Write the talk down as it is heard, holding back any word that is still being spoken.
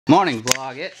Morning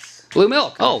vlog, it's blue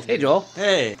milk. Oh, hey Joel.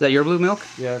 Hey. Is that your blue milk?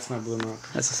 Yeah, that's my blue milk.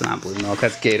 That's just not blue milk,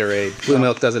 that's Gatorade. Blue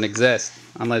milk doesn't exist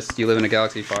unless you live in a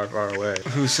galaxy far, far away.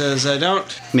 Who says I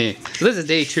don't? Me. So this is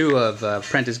day 2 of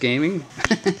Apprentice Gaming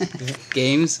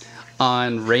games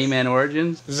on Rayman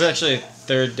Origins. This is actually a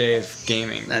third day of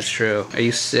gaming. That's true. Are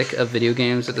you sick of video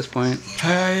games at this point?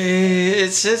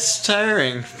 It's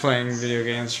tiring playing video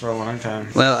games for a long time.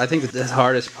 Well, I think that the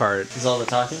hardest part Is all the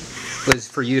talking? was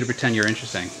for you to pretend you're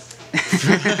interesting.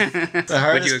 The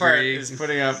hardest part is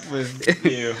putting up with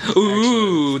you.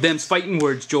 Ooh, them's fighting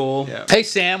words, Joel. Yeah. Hey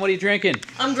Sam, what are you drinking?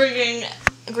 I'm drinking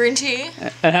green tea.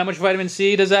 And how much vitamin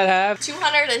C does that have?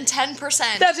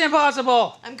 210%. That's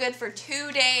impossible! I'm good for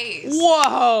 2 days.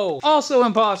 Whoa! Also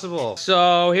impossible.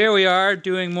 So here we are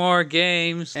doing more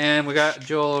games, and we got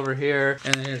Joel over here,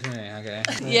 and then here's me. Okay.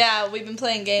 Yeah, we've been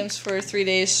playing games for 3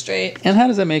 days straight. And how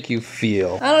does that make you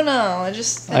feel? I don't know.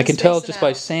 I can tell just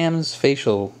by Sam's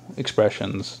facial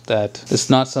expressions that it's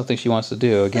not something she wants to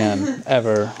do again,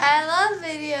 ever. I love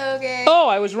video games. Oh,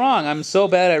 I was wrong. I'm so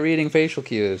bad at reading facial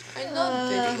cues. I love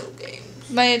video games.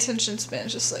 My attention span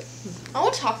is just like, I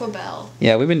want Taco Bell.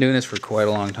 Yeah, we've been doing this for quite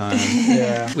a long time.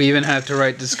 Yeah. We even have to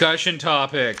write discussion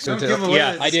topics. Don't give away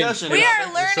yeah, the I did. discussion. We are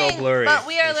It's so learning, blurry. but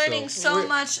we are It's learning so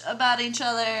much about each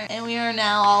other, and we are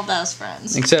now all best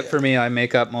friends. Except for me, I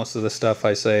make up most of the stuff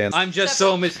I say, and I'm just Except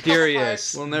so for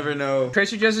mysterious. We'll never know.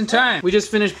 Tracer just in time. We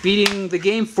just finished beating the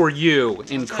game for you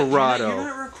in Corrado. You're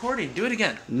not recording. Do it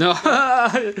again. No.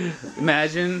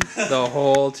 Imagine the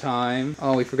whole time.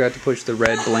 Oh, we forgot to push the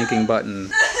red blinking button.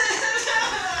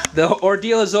 The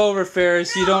ordeal is over,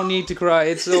 Faris. You don't need to cry.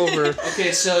 It's over.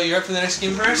 Okay, so you're up for the next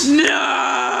game first?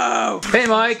 No! Hey,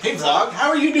 Mike. Hey vlog, how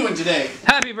are you doing today?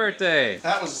 Happy birthday.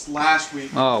 That was last week.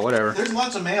 Oh, whatever. There's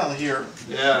lots of mail here.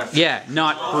 Yeah. Yeah,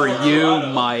 not for you,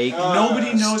 Mike.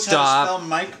 Nobody knows how Stop to spell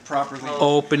Mike properly.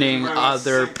 opening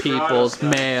other people's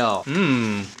mail.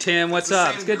 Tim, what's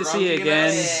up? It's good to see you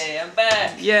again. Hey, I'm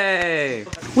back. Yay.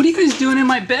 What are you guys doing in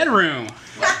my bedroom?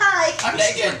 I'm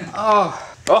naked. Oh,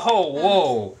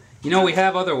 whoa. You know, we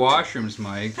have other washrooms,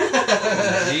 Mike.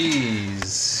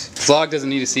 Jeez. Vlog doesn't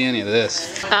need to see any of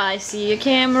this. I see a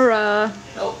camera.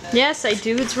 Nope. Yes, I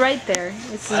do. It's right there.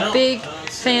 It's a big,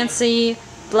 fancy,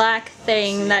 black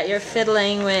thing that you're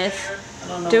fiddling with.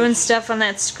 Doing stuff on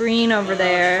that screen over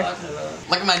there.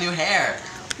 Look at my new hair.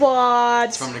 What?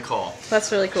 It's from Nicole. That's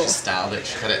really cool. She styled it.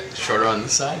 She cut it shorter on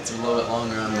this side. It's a little bit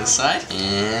longer on this side.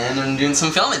 And I'm doing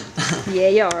some filming. Yeah,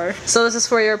 you are. So this is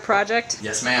for your project?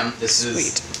 Yes, ma'am. This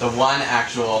is the one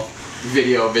actual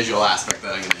visual aspect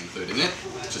that I'm going to include in it.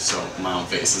 Just so my own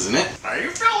face is in it. Are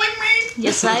you filming me?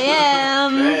 Yes, I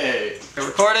am. Hey. We're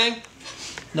recording.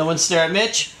 No one stare at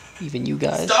Mitch. Even you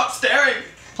guys. Stop staring.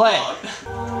 Play.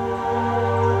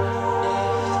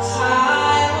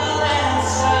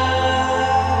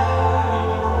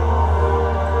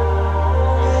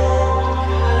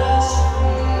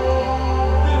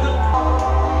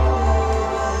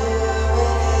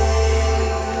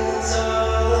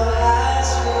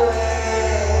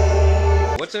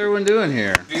 What's everyone doing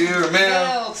here? Viewer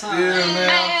mail. Viewer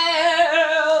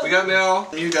mail. We got mail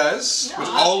from you guys, which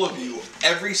all of you,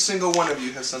 every single one of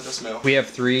you has sent us mail. We have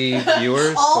 3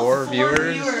 viewers, 4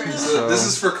 viewers. So this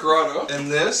is for Corrado, and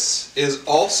this is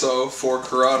also for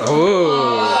Corrado.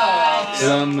 Oh,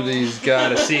 somebody's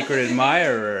got a secret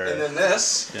admirer. And then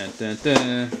this Dun, dun,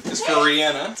 dun. is for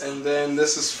Rianna, and then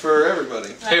this is for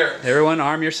everybody. Here. Everyone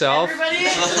arm yourself. Everybody,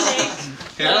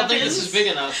 I don't think this is big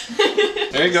enough.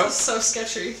 There you go. so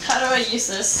sketchy. How do I use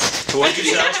this? Towards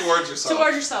yourself. Towards yourself.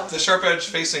 Towards yourself. The sharp edge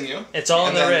facing you. It's all in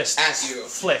And the then wrist. at you.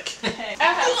 Flick.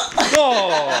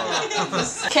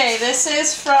 Oh. Okay, this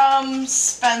is from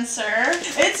Spencer.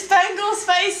 It's Bengal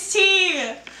Spice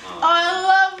Tea. Oh,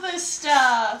 I love this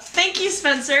stuff. Thank you,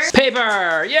 Spencer.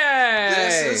 Paper! Yay!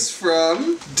 This is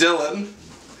from Dylan,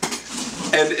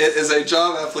 and it is a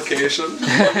job application.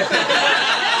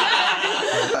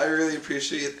 I really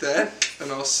appreciate that,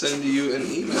 and I'll send you an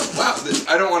email. Wow,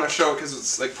 I don't want to show because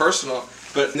it's like personal,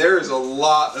 but there is a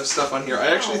lot of stuff on here. I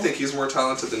actually think he's more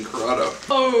talented than Corrado.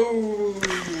 Oh.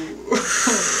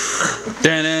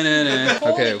 Okay.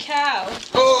 Holy cow.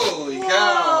 Holy cow!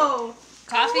 Whoa.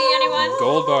 Coffee, anyone?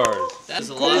 Gold bars. That's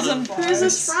a lot of Who's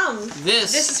this from?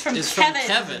 This is from Kevin.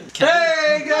 Kevin.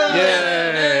 Hey guys!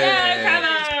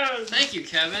 Yay! Thank you,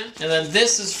 Kevin. And then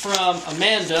this is from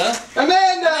Amanda.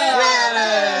 Amanda!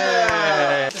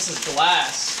 This is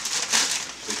glass.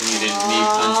 You didn't need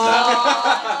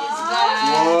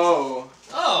that. Whoa!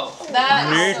 Oh, That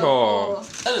is Neat so hole. cool.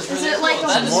 that is really Is it cool. like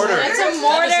That a is mortar? It's a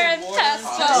mortar That and is a mortar.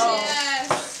 pestle.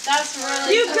 Yes, that's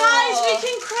really You cool. guys, we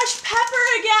can crush pepper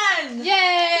again!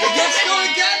 Yay! Let's go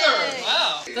together!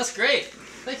 Wow, that's great.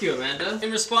 Thank you, Amanda.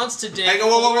 In response to Dave. Hey,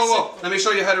 whoa. Let me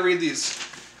show you how to read these.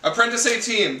 ApprenticeA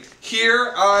team.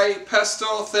 Here I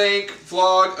pestle, thank,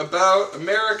 vlog, about,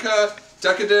 America,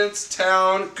 decadence,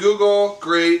 town, Google,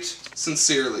 great,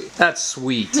 sincerely. That's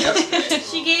sweet. Yep.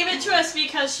 She gave it to us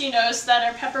because she knows that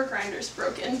our pepper grinder's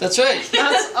broken. That's right.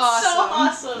 That's awesome.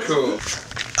 So awesome. Cool.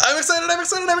 I'm excited.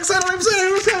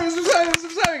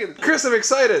 Chris, I'm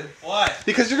excited. Why?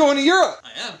 Because you're going to Europe.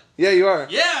 I am. Yeah, you are.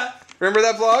 Yeah. Remember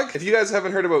that vlog? If you guys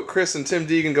haven't heard about Chris and Tim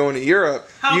Deegan going to Europe,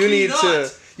 How you can need you to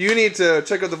not? you need to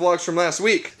check out the vlogs from last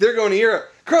week. They're going to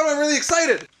Europe. Corrado, I'm really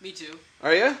excited. Me too.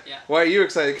 Are you? Yeah. Why are you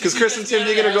excited? Because Chris and Tim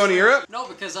Deegan are going to Europe? No,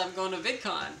 because I'm going to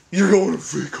VidCon You're going to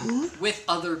VidCon? with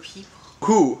other people.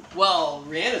 Who? Well,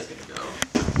 Rihanna's gonna go.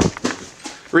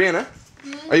 Rihanna?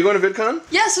 Are you going to VidCon?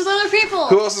 Yes, with other people.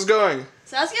 Who else is going?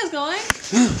 Saskia's going.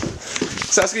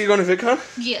 Saskia, you going to VidCon?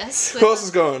 Yes. Who else is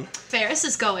going? Faris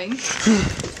is going.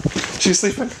 She's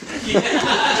sleeping.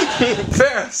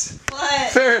 Faris!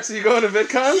 What? Faris, are you going to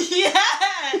VidCon? Yeah.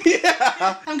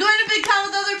 Yeah! I'm going to VidCon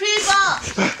with other people.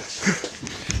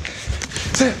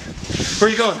 Sam, where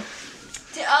are you going?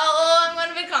 I'm going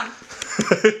to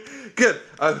VidCon. Good.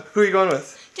 Who are you going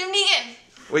with? Tim Deegan.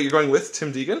 Wait, you're going with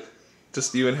Tim Deegan?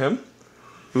 Just you and him?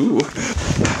 Ooh.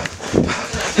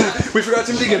 We forgot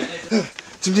Tim Deegan.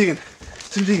 Tim Deegan.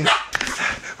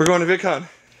 We're going to VidCon.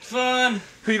 Fun.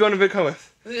 Who are you going to VidCon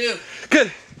with? With you.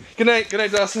 Good. Good night,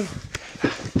 Dawson.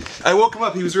 I woke him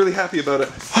up. He was really happy about it.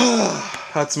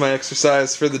 That's my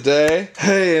exercise for the day.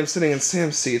 Hey, I'm sitting in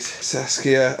Sam's seat.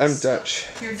 Saskia, I'm Dutch.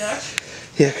 You're Dutch?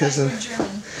 Yeah, because You're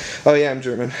German. Oh yeah, I'm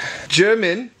German.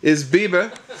 German is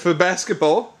Bieber for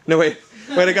basketball. No, wait,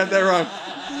 I got that wrong.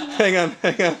 Hang on.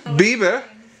 Bieber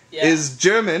Yeah. is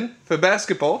German for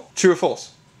basketball. True or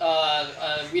false?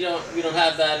 We don't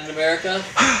have that in America.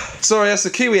 Sorry, that's the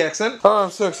Kiwi accent. Oh,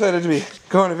 I'm so excited to be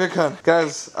going to VidCon.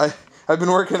 Guys, I've been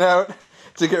working out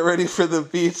to get ready for the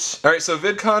beach. Alright, so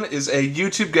VidCon is a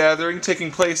YouTube gathering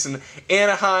taking place in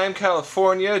Anaheim,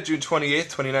 California, June 28th,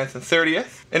 29th, and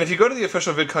 30th. And if you go to the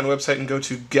official VidCon website and go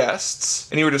to guests,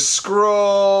 and you were to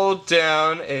scroll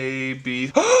down a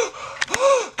B...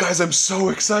 Guys, I'm so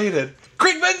excited.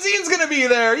 Great Benzine's gonna be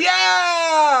there!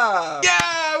 Yeah!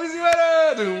 Yeah! We see what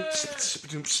It's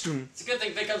a good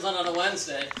thing VidCon's on a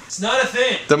Wednesday. It's not a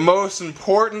thing. The most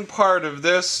important part of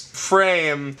this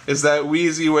frame is that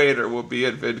Wheezy Waiter will be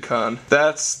at VidCon.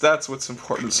 That's what's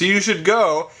important. So you should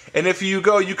go, and if you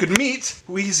go, you could meet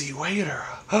Wheezy Waiter.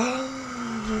 Look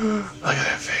at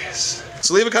that face.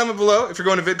 So leave a comment below if you're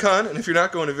going to VidCon, and if you're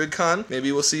not going to VidCon,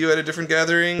 maybe we'll see you at a different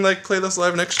gathering, like Playlist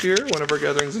Live next year, one of our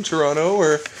gatherings in Toronto,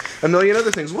 or a million other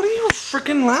things. What are you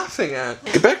freaking laughing at?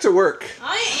 Get back to work.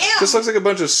 I am. This looks like a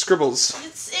bunch of scribbles.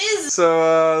 It is.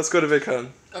 So let's go to VidCon.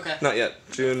 Okay. Not yet.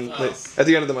 June, late. At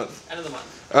the end of the month. End of the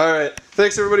month. Alright.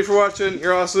 Thanks everybody for watching.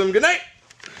 You're awesome. Good night!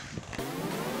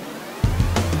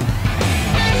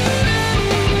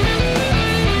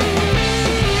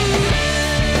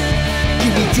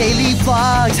 Give me daily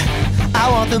vlogs, I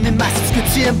want them in my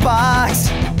subscription box.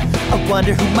 I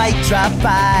wonder who might drop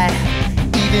by,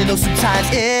 even though sometimes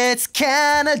it's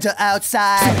Canada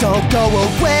outside. So don't go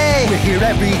away, we're here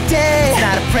every day. It's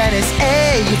not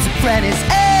ApprenticeA, it's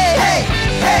ApprenticeA. Hey,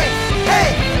 hey, hey,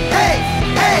 hey,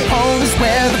 hey. Home is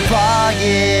where the vlog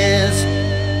is.